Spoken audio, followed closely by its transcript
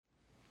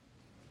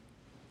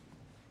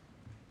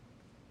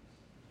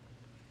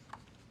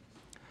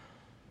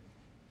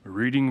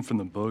Reading from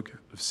the book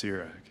of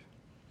Sirach.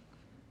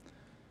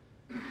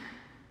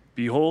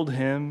 Behold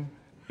him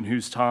in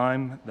whose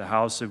time the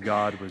house of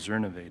God was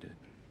renovated,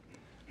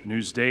 in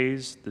whose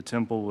days the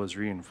temple was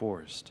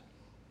reinforced.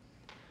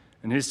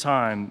 In his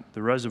time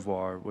the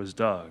reservoir was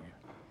dug,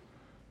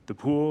 the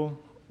pool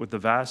with the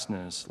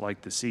vastness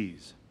like the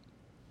seas.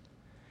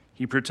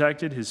 He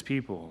protected his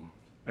people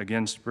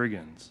against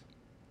brigands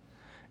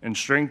and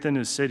strengthened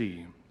his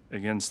city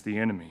against the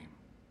enemy.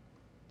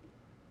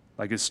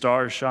 Like a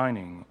star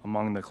shining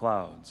among the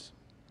clouds,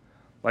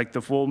 like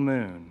the full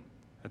moon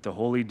at the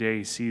holy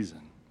day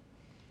season,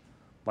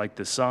 like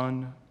the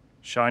sun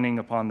shining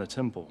upon the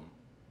temple,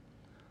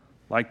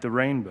 like the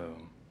rainbow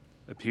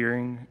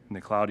appearing in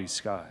the cloudy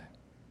sky.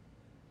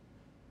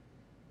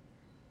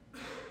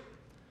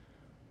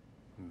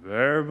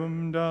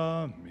 Verbum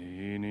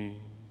Domini.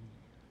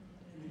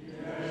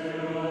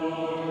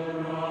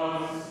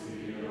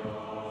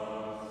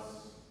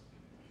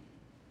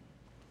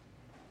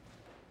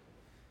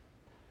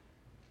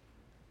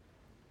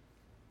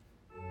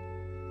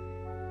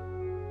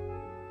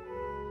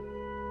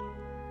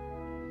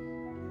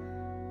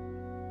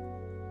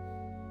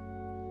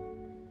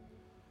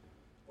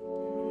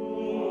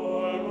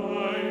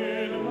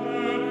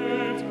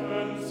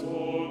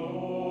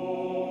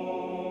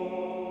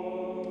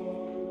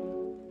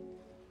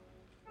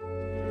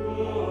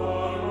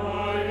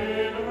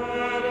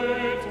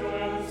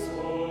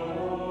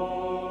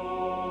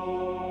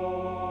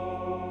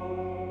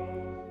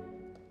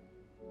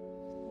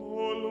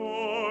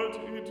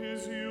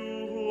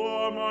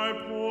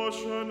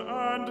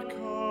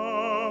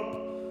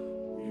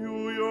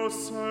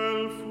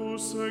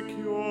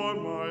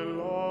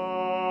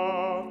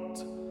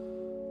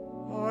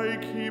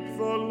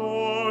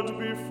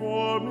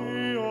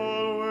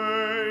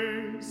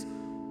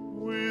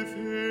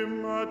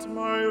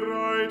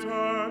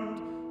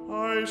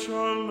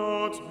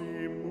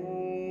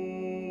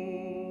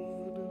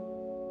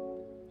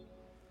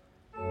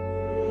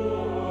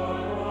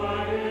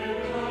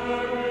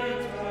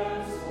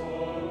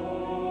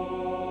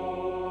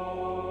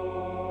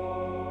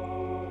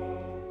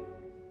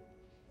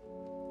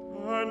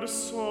 And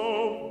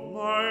so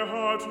my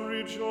heart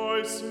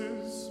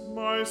rejoices,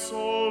 my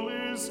soul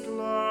is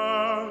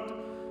glad,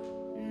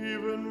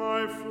 even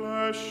my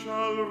flesh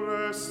shall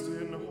rest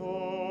in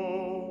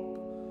hope.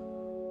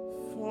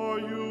 For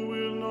you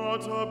will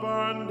not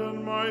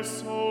abandon my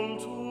soul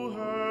to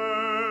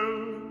hell,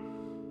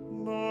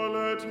 nor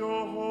let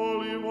your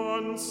Holy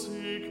One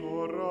see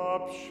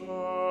corruption.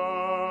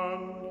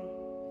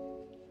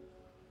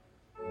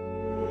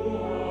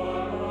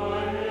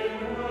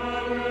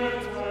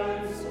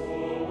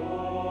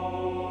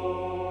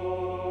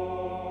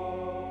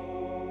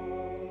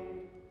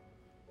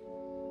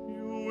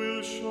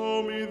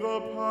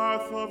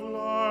 Of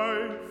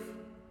life,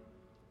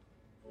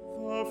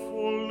 the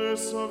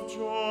fullness of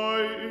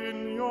joy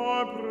in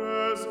your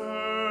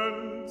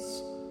presence,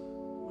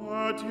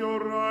 at your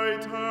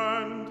right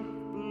hand,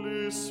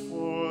 bliss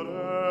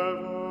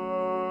forever.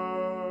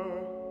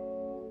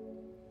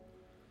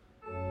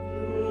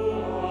 You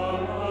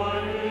are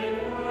my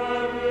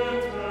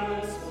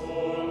inheritance, O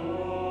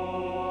Lord.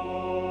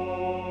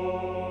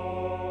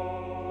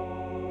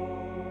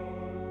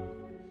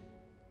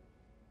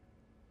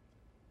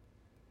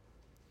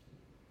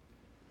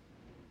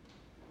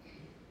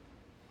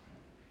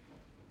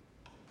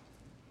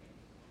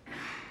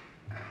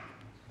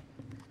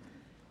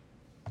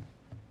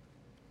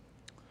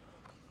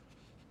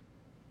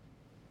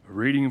 A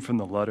reading from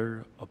the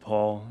letter of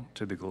Paul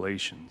to the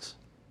Galatians.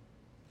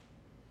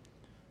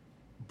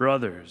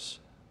 Brothers,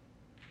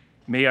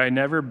 may I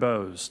never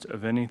boast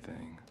of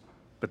anything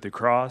but the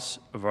cross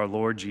of our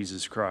Lord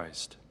Jesus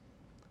Christ.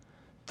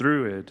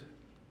 Through it,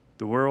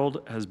 the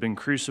world has been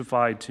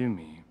crucified to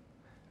me,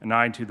 and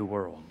I to the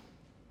world.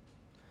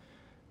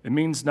 It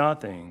means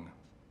nothing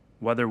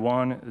whether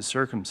one is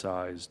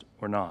circumcised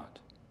or not.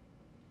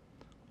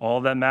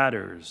 All that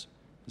matters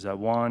is that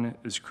one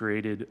is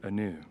created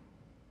anew.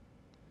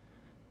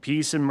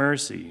 Peace and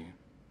mercy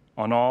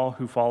on all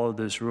who follow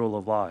this rule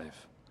of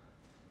life,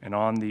 and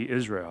on the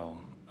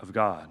Israel of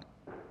God.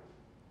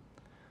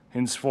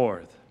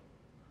 Henceforth,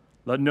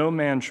 let no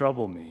man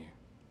trouble me,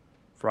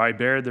 for I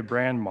bear the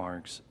brand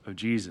marks of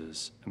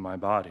Jesus in my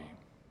body.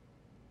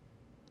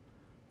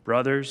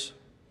 Brothers,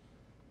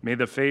 may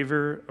the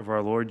favor of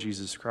our Lord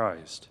Jesus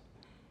Christ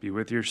be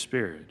with your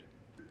spirit.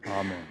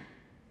 Amen.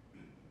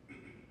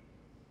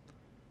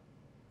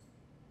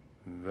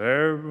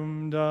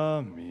 Verbum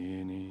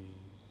Domini.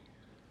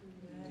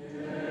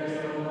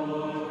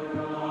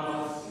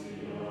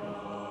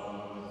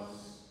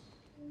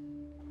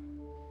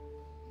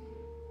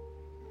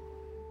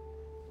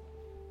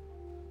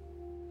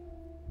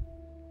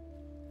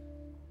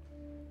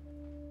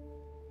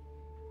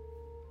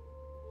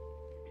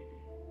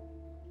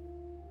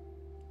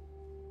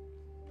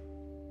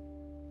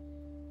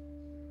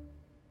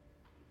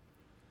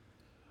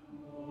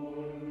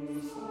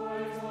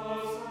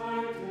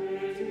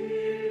 Sanctity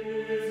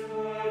is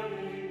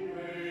having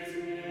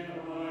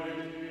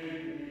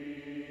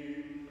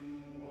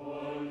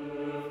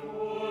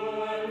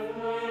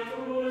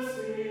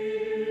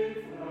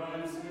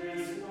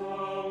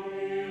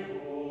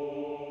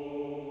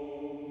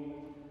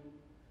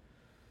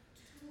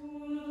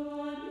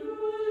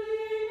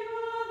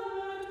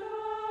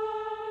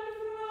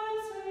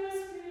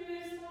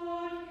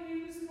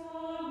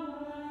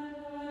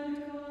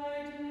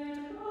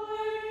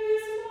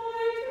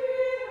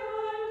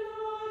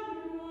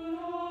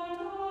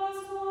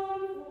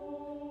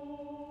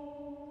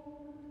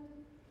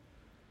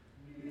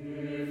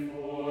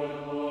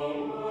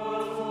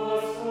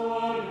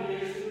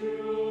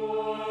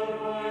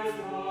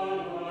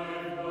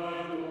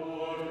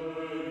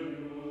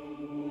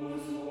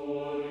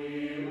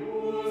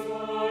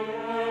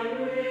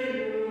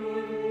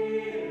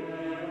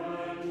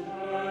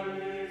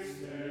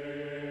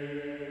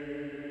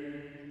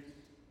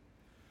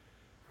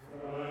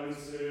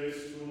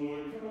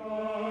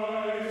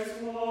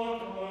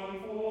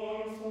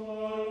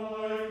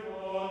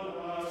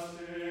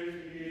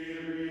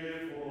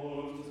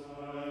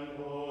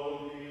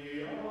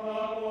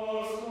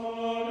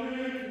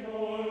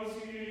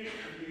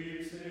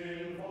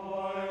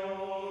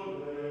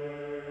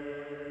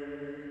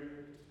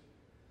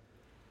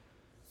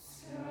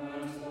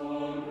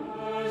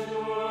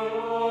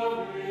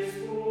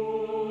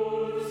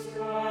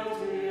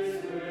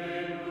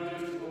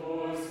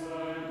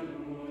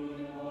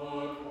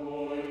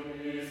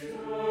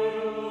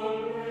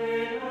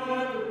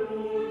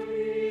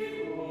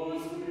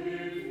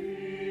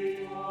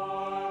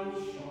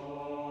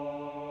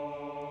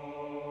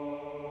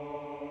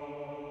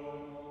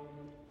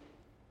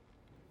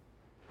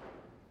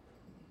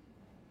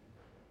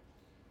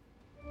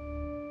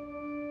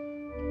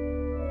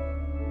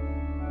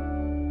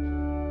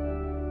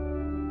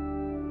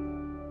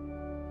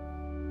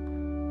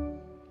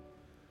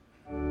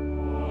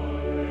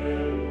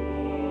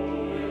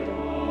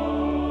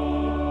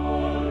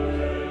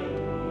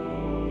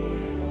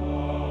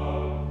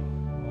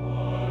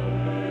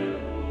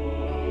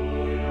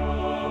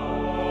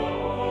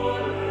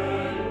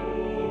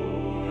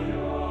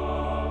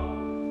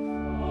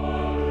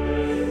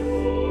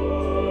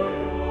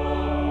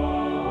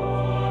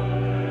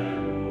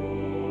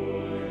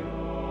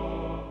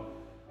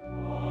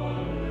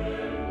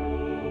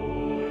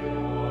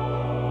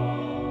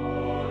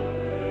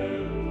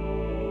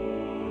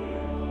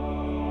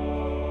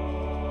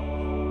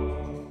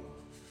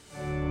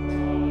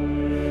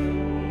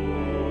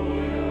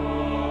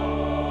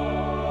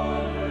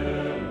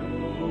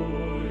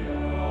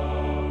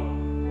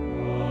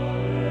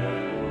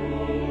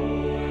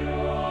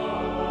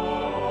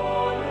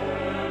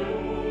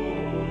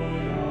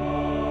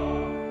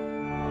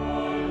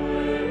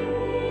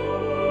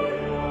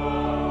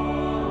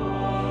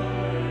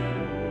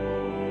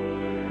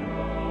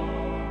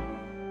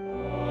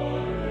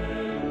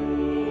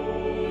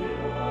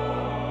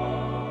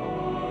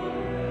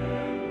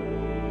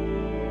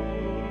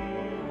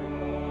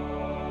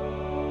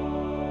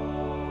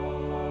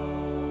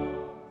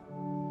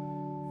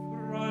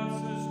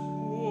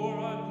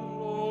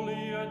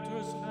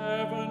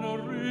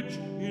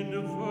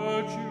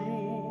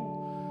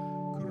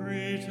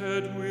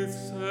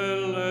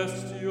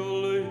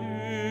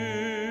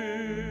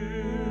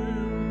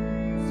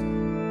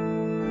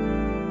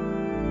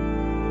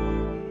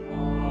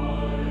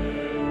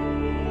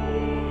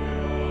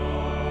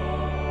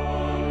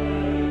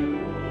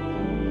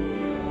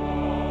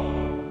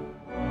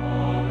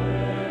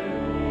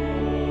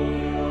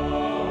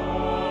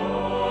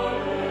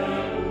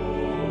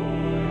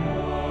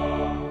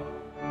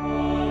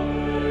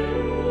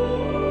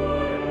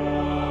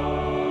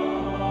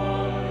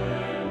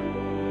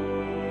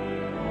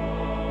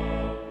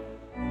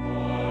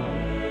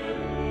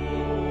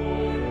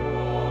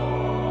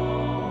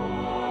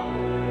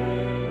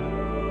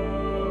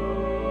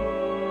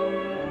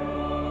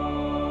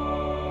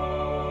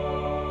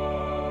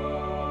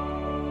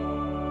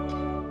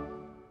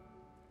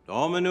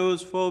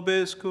Dominus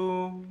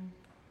vobiscum.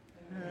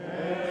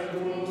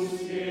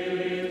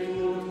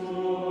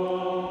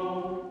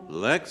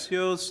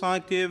 Lectio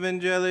Sancti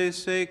Evangelii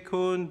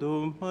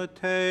secundum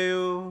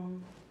Mateo.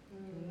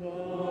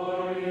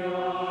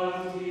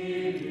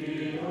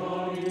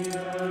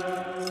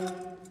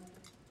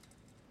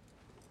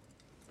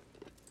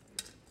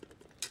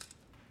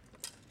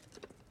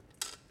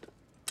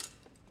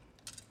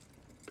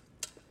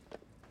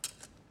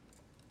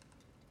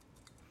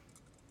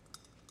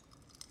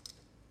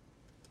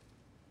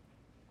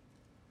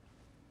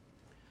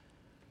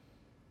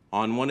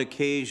 On one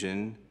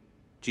occasion,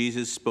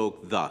 Jesus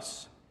spoke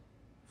thus,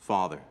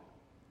 Father,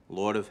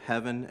 Lord of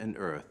heaven and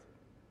earth,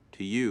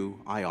 to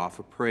you I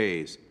offer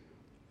praise.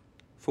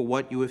 For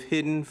what you have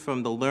hidden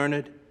from the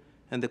learned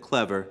and the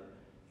clever,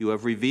 you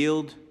have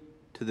revealed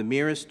to the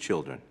merest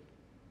children.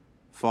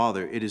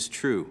 Father, it is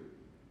true,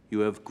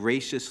 you have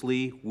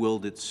graciously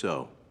willed it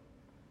so.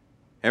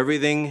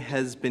 Everything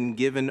has been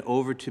given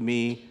over to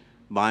me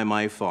by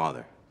my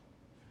Father.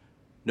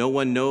 No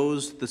one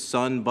knows the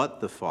Son but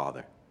the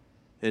Father,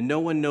 and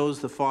no one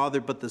knows the Father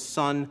but the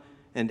Son,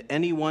 and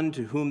anyone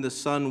to whom the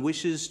Son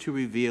wishes to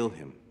reveal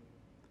him.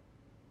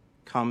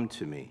 Come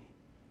to me,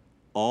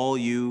 all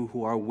you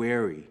who are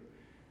weary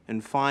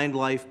and find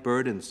life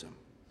burdensome,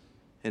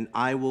 and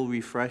I will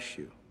refresh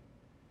you.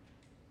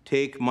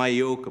 Take my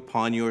yoke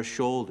upon your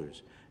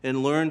shoulders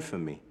and learn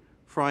from me,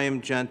 for I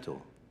am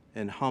gentle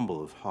and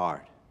humble of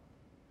heart.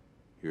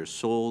 Your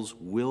souls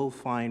will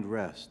find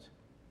rest,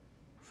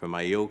 for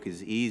my yoke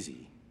is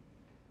easy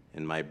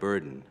and my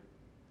burden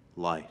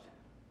light.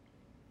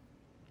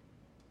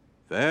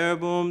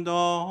 Verbum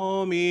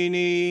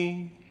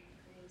Domini.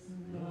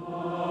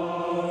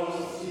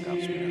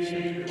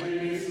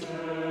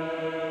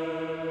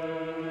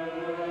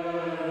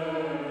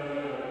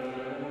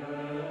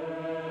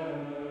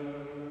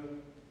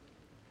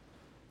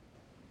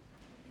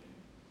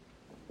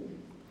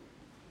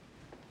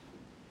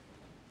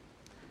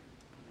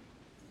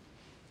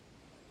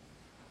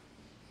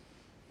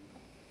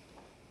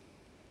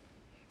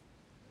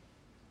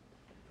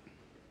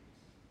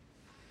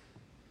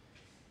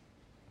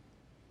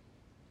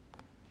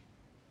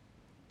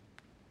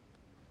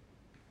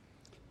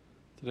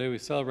 Today we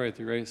celebrate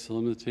the great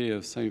solemnity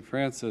of St.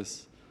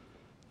 Francis.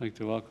 I'd like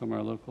to welcome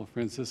our local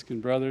Franciscan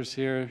brothers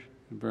here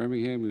in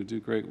Birmingham who do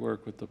great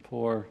work with the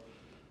poor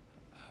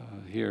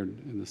here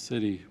in the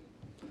city.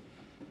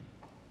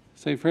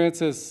 St.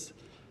 Francis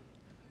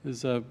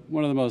is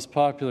one of the most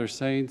popular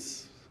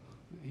saints.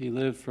 He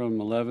lived from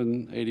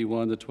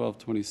 1181 to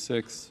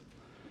 1226.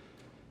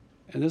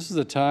 And this was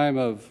a time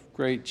of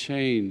great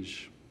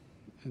change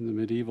in the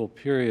medieval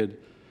period.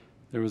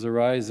 There was a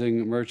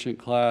rising merchant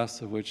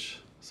class of which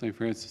St.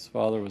 Francis'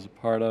 father was a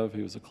part of.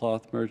 He was a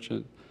cloth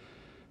merchant,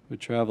 would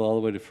travel all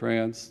the way to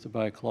France to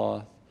buy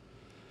cloth.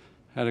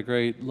 Had a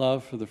great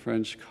love for the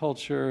French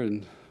culture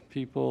and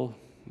people,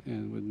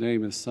 and would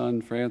name his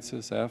son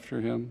Francis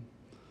after him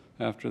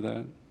after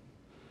that.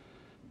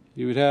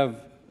 You would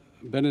have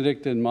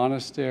Benedictine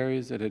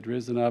monasteries that had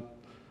risen up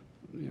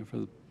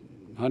for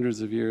hundreds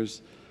of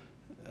years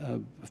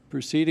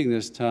preceding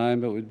this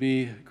time, but would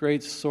be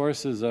great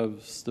sources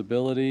of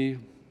stability,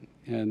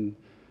 and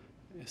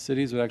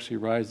cities would actually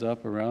rise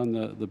up around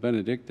the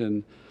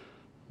Benedictine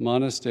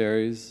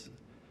monasteries.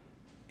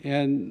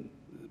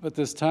 But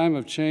this time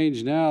of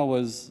change now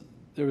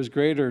there was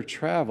greater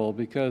travel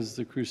because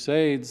the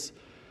Crusades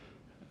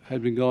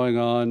had been going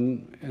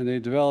on, and they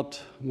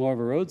developed more of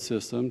a road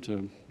system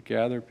to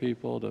gather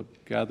people, to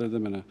gather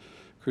them in a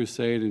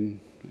crusade and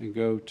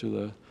go to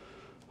the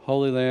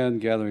Holy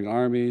Land, gathering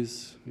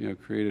armies,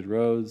 created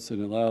roads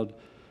and allowed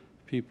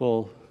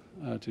people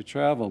to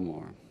travel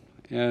more.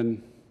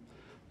 And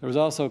there was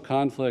also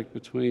conflict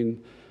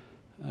between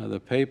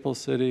the papal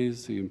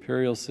cities, the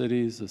imperial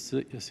cities.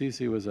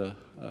 Assisi was an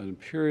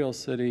imperial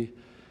city,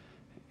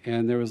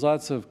 and there was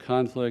lots of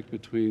conflict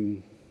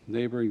between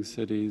neighboring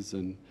cities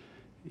and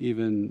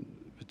even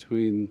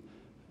between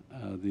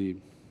the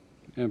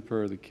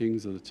emperor, the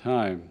kings of the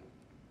time.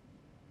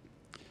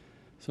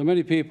 So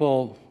many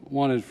people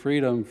wanted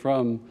freedom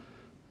from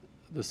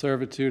the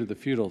servitude of the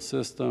feudal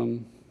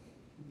system.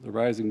 The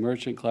rising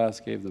merchant class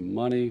gave them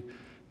money.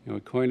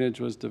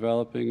 Coinage was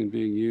developing and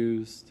being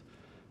used.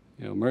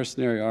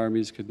 Mercenary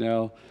armies could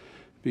now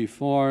be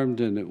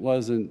formed, and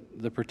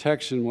the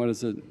protection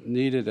wasn't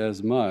needed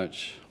as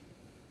much.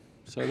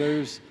 So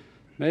there's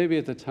maybe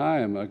at the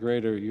time a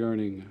greater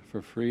yearning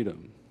for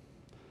freedom.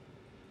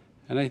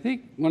 And I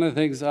think one of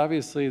the things,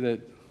 obviously,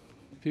 that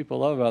people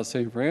love about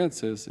St.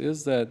 Francis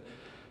is that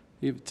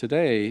even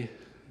today,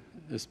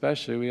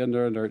 especially, we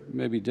under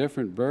maybe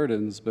different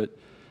burdens, but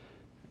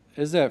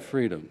is that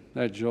freedom,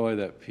 that joy,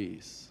 that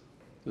peace,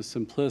 the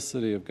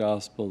simplicity of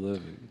gospel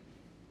living.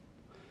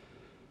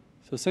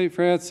 So St.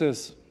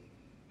 Francis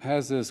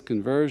has this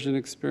conversion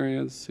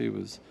experience. He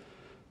was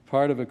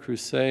part of a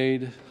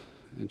crusade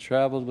and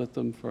traveled with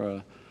them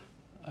for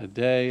a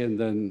day, and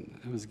then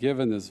was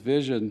given this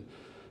vision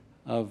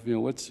of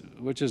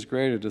which is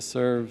greater, to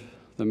serve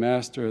the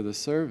master or the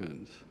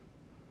servant.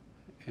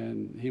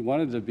 And he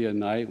wanted to be a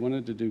knight,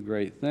 wanted to do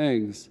great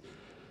things,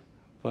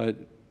 but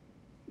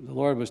the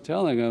Lord was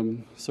telling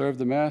him, serve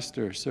the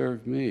master,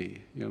 serve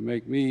me,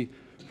 make me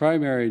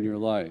primary in your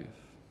life.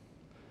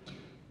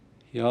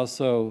 He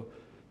also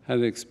had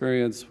an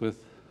experience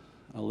with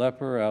a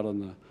leper out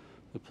on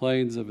the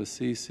plains of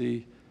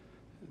Assisi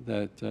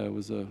that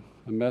was a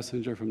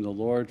messenger from the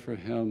Lord for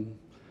him.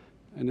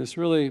 And this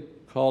really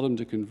called him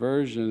to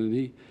conversion.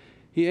 And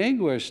he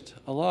anguished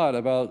a lot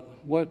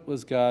about what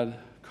was God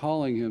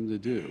calling him to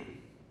do.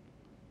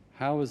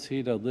 How was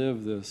he to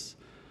live this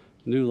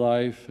new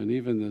life and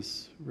even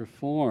this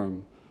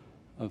reform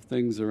of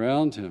things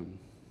around him?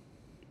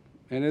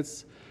 And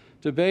it's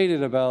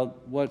debated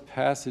about what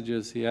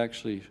passages he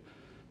actually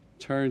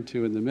turned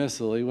to in the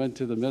Missal. He went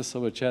to the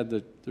Missal, which had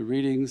the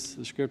readings,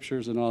 the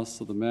scriptures, and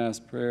also the Mass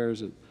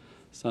prayers at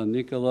San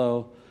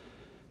Nicolo.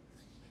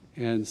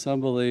 And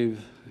some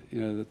believe,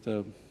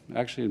 that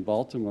actually in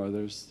Baltimore,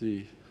 there's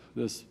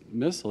this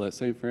Missal that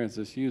St.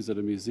 Francis used at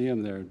a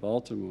museum there in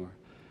Baltimore.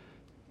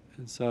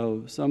 And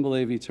so some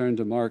believe he turned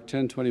to Mark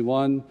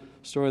 10:21,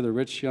 story of the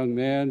rich young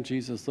man.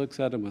 Jesus looks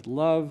at him with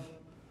love,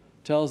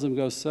 tells him,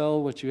 go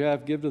sell what you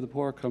have, give to the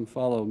poor, come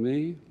follow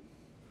me.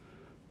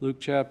 Luke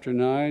chapter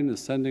 9, the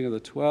sending of the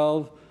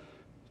 12,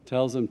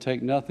 tells him,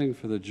 take nothing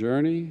for the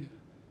journey.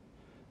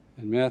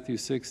 And Matthew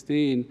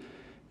 16,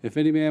 if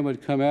any man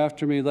would come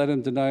after me, let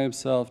him deny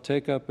himself,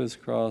 take up his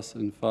cross,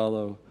 and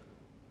follow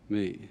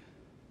me.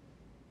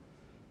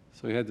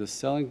 So he had this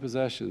selling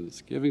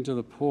possessions, giving to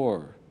the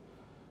poor,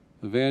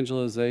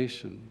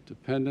 evangelization,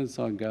 dependence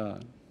on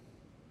God.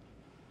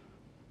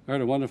 I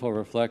heard a wonderful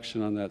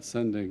reflection on that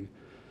sending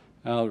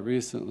out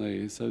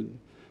recently. So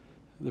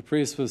the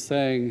priest was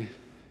saying,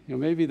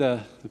 maybe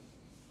the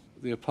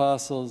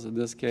apostles in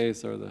this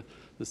case, or the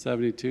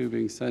 72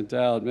 being sent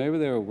out, maybe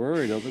they were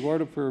worried,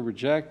 what if we're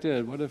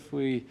rejected? What if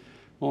we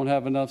won't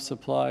have enough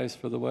supplies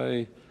for the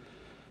way?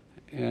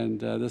 And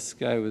this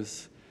guy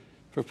was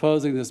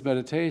proposing this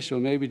meditation.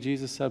 Well, maybe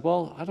Jesus said,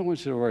 well, I don't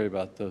want you to worry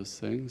about those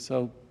things,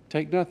 so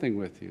take nothing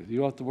with you. You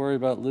don't have to worry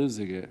about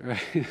losing it,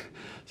 right?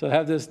 So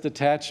have this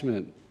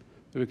detachment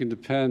that we can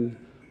depend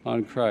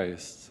on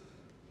Christ.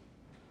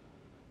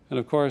 And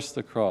of course,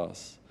 the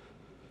cross.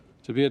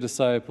 To be a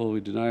disciple, we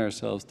deny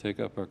ourselves, take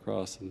up our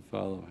cross, and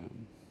follow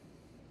him.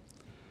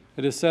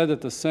 It is said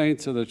that the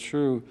saints are the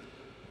true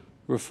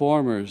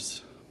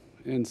reformers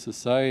in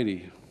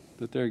society,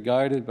 that they're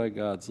guided by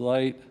God's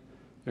light,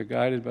 they're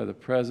guided by the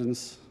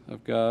presence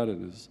of God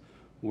and his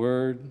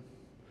word.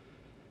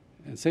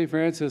 And St.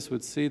 Francis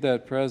would see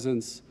that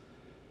presence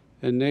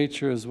in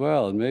nature as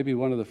well, and maybe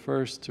one of the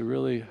first to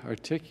really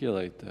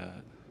articulate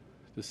that,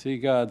 to see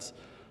God's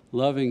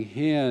loving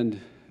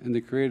hand in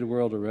the created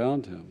world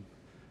around him,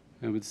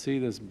 and would see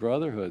this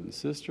brotherhood and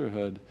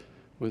sisterhood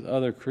with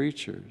other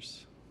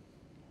creatures.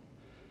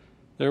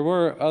 There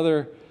were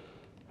other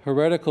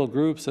heretical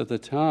groups at the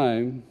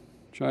time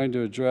trying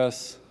to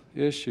address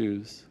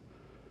issues,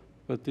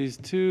 but these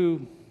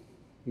two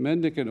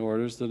mendicant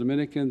orders, the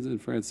Dominicans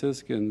and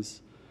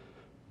Franciscans,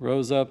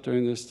 rose up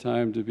during this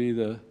time to be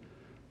the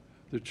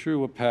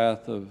true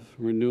path of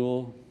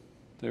renewal.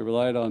 They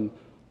relied on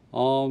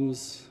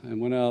alms and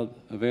went out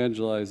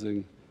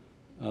evangelizing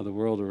the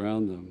world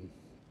around them.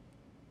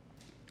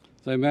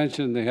 As I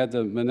mentioned, they had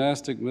the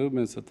monastic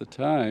movements at the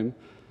time,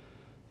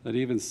 that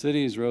even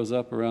cities rose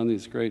up around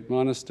these great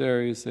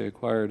monasteries. They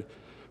acquired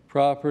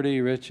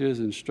property, riches,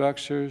 and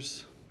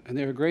structures, and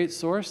they were great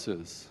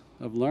sources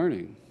of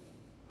learning,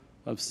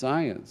 of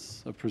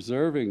science, of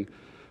preserving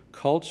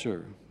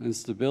culture and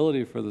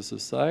stability for the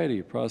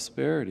society,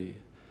 prosperity.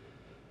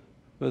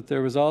 But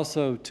there was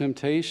also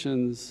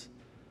temptations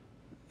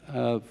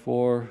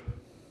for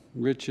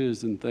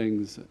riches and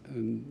things,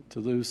 and to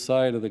lose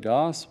sight of the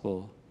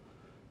gospel.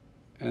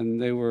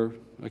 And they were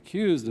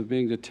accused of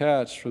being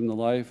detached from the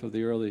life of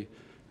the early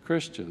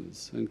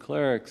Christians, and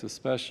clerics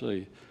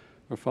especially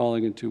were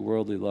falling into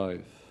worldly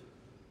life.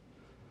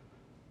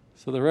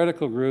 So the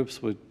heretical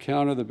groups would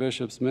counter the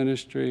bishop's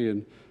ministry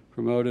and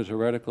promoted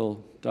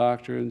heretical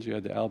doctrines. You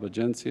had the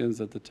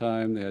Albigensians at the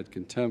time. They had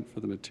contempt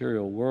for the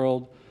material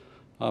world,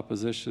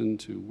 opposition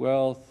to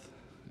wealth,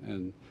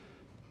 and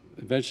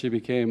eventually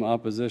became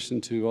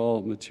opposition to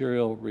all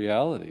material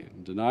reality,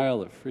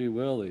 denial of free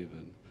will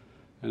even,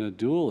 and a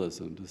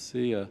dualism, to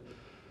see a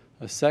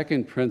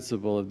second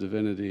principle of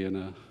divinity in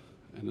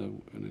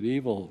an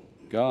evil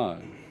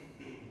God.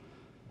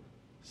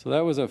 So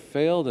that was a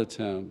failed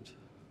attempt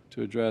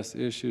to address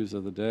issues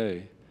of the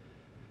day.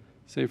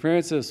 St.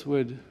 Francis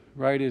would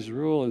write his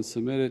rule and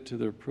submit it to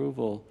the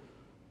approval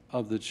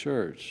of the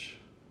church.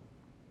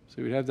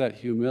 So we'd have that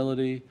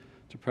humility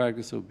to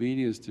practice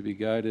obedience, to be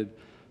guided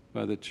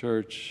by the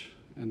church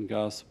and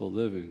gospel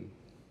living.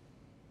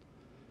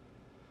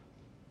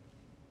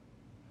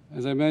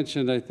 As I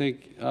mentioned, I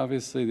think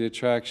obviously the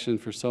attraction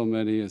for so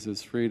many is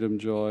his freedom,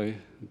 joy,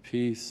 and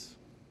peace.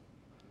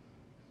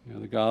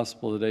 The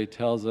gospel today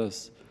tells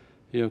us,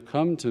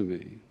 come to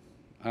me,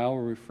 I will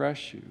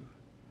refresh you.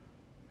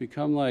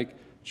 Become like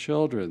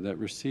children that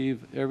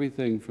receive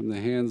everything from the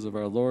hands of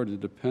our Lord to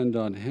depend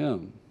on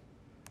him.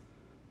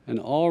 and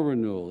all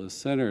renewal is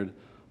centered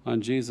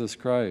on Jesus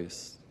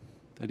Christ,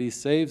 that he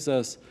saves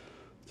us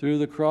through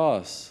the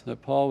cross,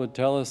 that Paul would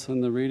tell us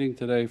in the reading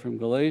today from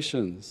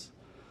Galatians,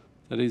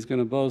 that he's going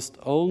to boast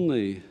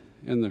only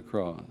in the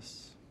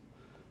cross.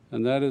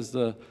 And that is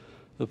the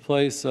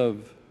place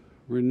of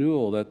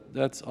renewal.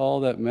 That's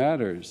all that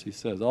matters, he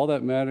says. All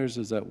that matters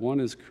is that one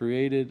is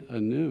created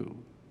anew.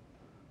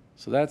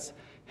 So that's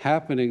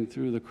happening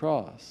through the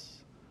cross.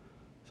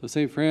 So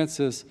St.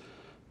 Francis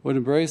would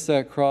embrace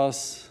that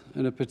cross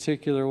in a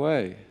particular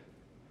way.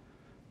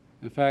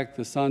 In fact,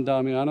 the San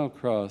Damiano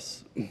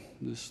cross,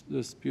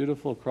 this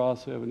beautiful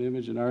cross, we have an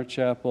image in our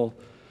chapel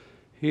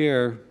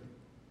here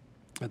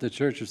at the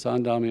Church of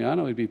San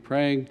Damiano. He'd be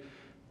praying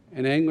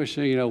and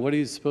anguishing, what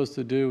he's supposed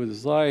to do with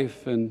his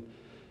life, and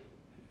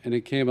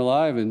it came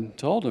alive and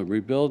told him,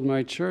 rebuild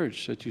my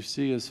church that you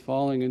see is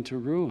falling into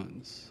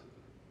ruins.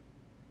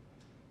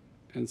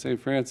 And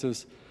St.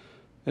 Francis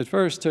at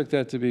first took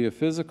that to be a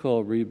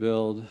physical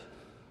rebuild,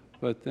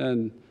 but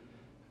then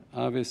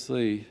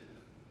obviously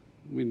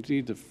we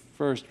need to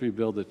first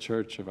rebuild the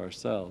church of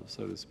ourselves,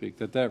 so to speak,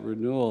 that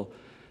renewal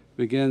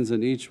begins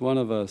in each one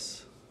of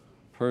us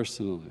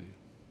personally.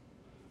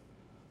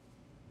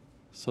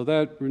 So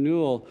that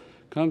renewal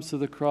comes to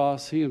the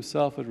cross. He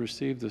himself had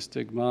received the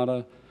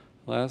stigmata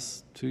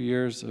last 2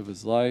 years of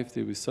his life.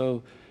 He was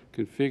so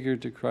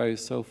configured to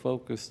Christ, so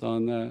focused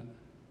on that.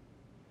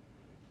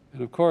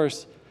 And of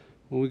course,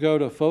 when we go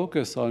to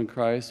focus on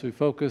Christ, we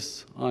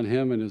focus on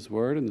him and his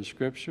word and the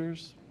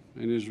scriptures.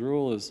 And his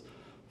rule is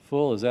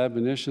full, his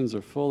admonitions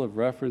are full of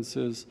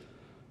references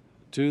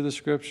to the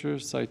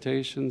scriptures,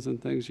 citations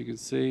and things you can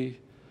see.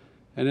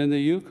 And in the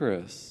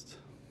Eucharist,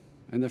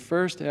 and the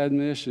first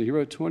admonition, he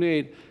wrote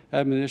 28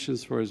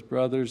 admonitions for his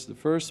brothers. The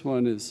first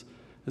one is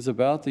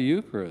about the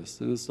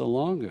Eucharist, and it's the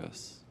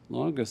longest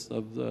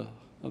of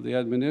the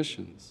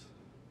admonitions.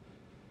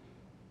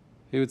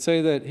 He would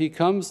say that he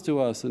comes to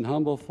us in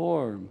humble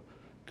form.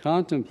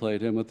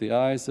 Contemplate him with the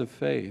eyes of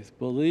faith.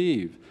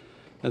 Believe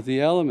that the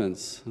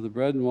elements of the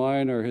bread and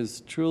wine are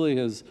truly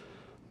his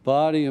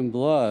body and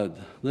blood,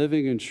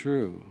 living and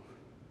true.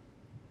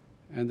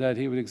 And that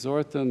he would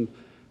exhort them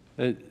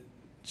that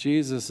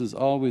Jesus is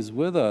always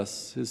with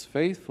us, is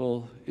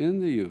faithful in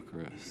the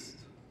Eucharist.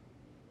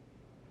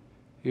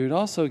 He would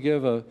also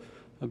give a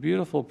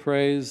beautiful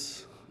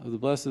praise of the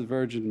Blessed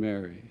Virgin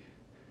Mary.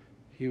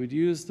 He would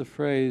use the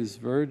phrase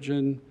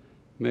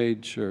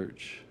Virgin-made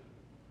church.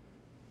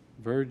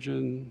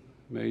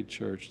 Virgin-made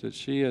church, that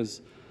she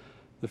is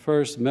the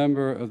first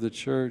member of the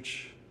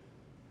church.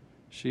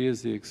 She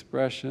is the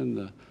expression,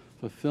 the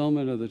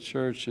fulfillment of the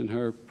church in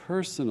her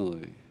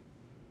personally.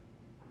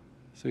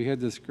 So he had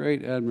this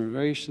great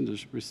admiration,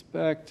 this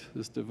respect,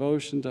 this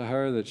devotion to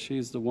her, that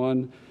she's the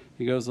one,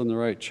 he goes on the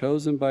right,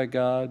 chosen by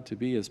God to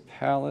be his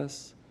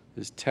palace,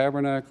 his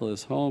tabernacle,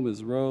 his home,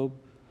 his robe,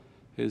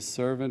 his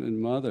servant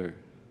and mother.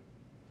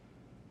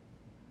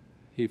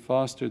 He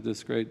fostered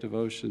this great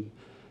devotion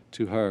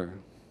to her.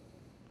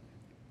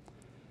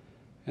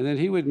 And then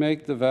he would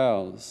make the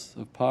vows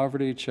of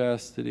poverty,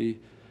 chastity,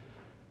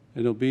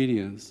 and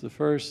obedience, the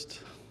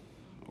first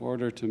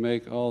order to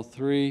make all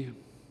three.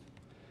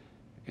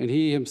 And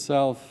he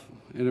himself,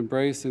 in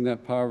embracing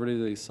that poverty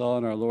that he saw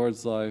in our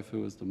Lord's life,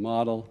 who was the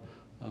model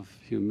of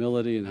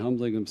humility and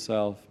humbling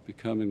himself,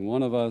 becoming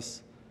one of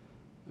us,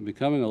 and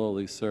becoming a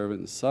lowly servant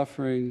and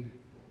suffering,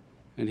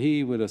 and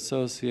he would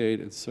associate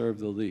and serve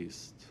the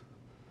least,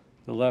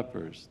 the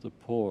lepers, the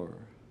poor.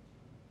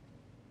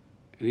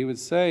 And he would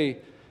say,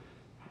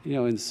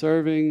 in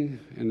serving,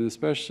 and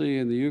especially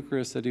in the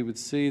Eucharist, that he would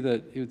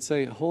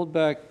say, hold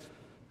back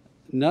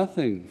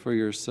nothing for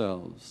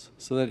yourselves,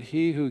 so that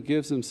he who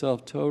gives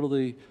himself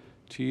totally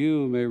to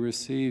you may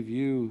receive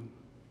you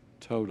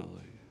totally.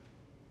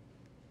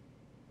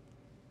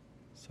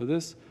 So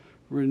this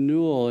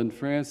renewal in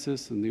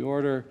Francis and the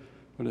order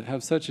would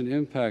have such an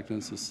impact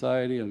on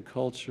society, on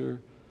culture,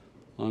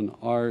 on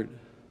art,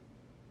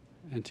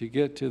 and to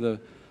get to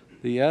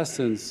the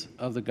essence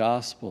of the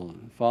gospel,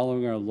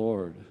 following our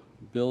Lord,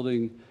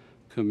 building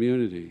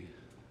community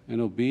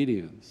and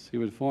obedience. He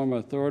would form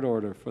a third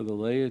order for the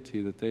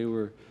laity, that they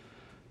were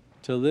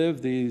to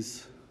live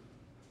these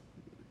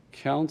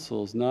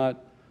counsels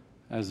not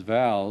as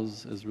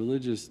vows, as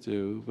religious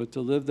do, but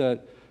to live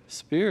that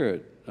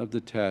spirit of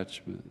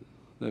detachment,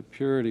 that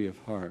purity of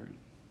heart,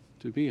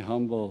 to be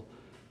humble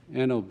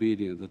and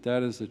obedient,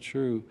 that is the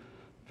true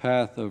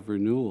path of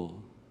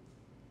renewal.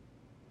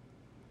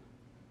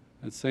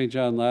 At St.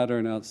 John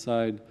Lateran,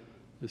 outside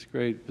this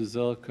great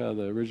basilica,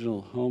 the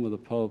original home of the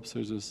popes,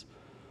 there's this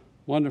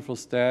wonderful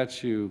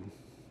statue,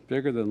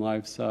 bigger than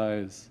life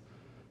size,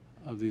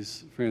 of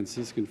these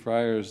Franciscan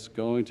friars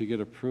going to get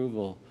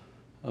approval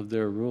of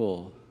their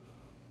rule.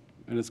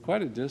 And it's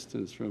quite a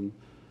distance from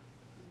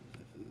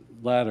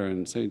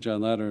Lateran, St.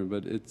 John Lateran,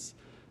 but it's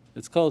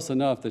close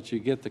enough that you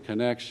get the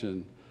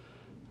connection.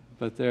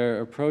 But they're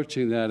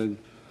approaching that, and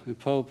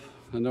Pope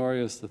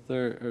Honorius III,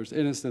 or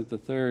Innocent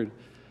III,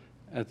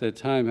 at that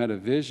time had a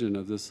vision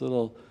of this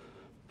little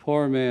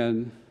poor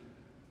man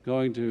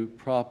going to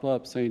prop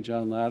up St.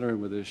 John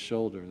Lateran with his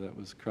shoulder that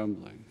was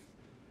crumbling.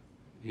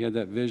 He had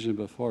that vision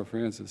before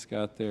Francis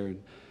got there,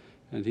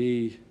 and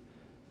he,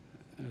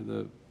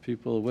 the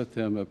people with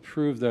him,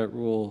 approved that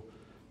rule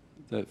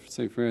that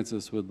St.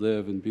 Francis would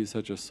live and be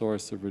such a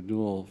source of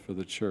renewal for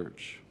the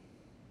church.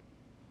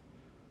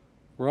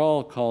 We're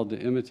all called to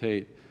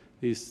imitate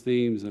these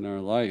themes in our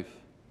life.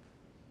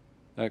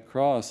 That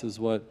cross is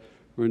what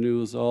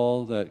renews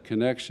all, that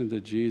connection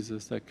to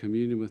Jesus, that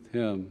communion with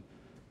him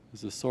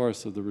is the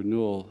source of the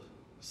renewal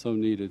so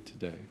needed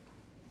today.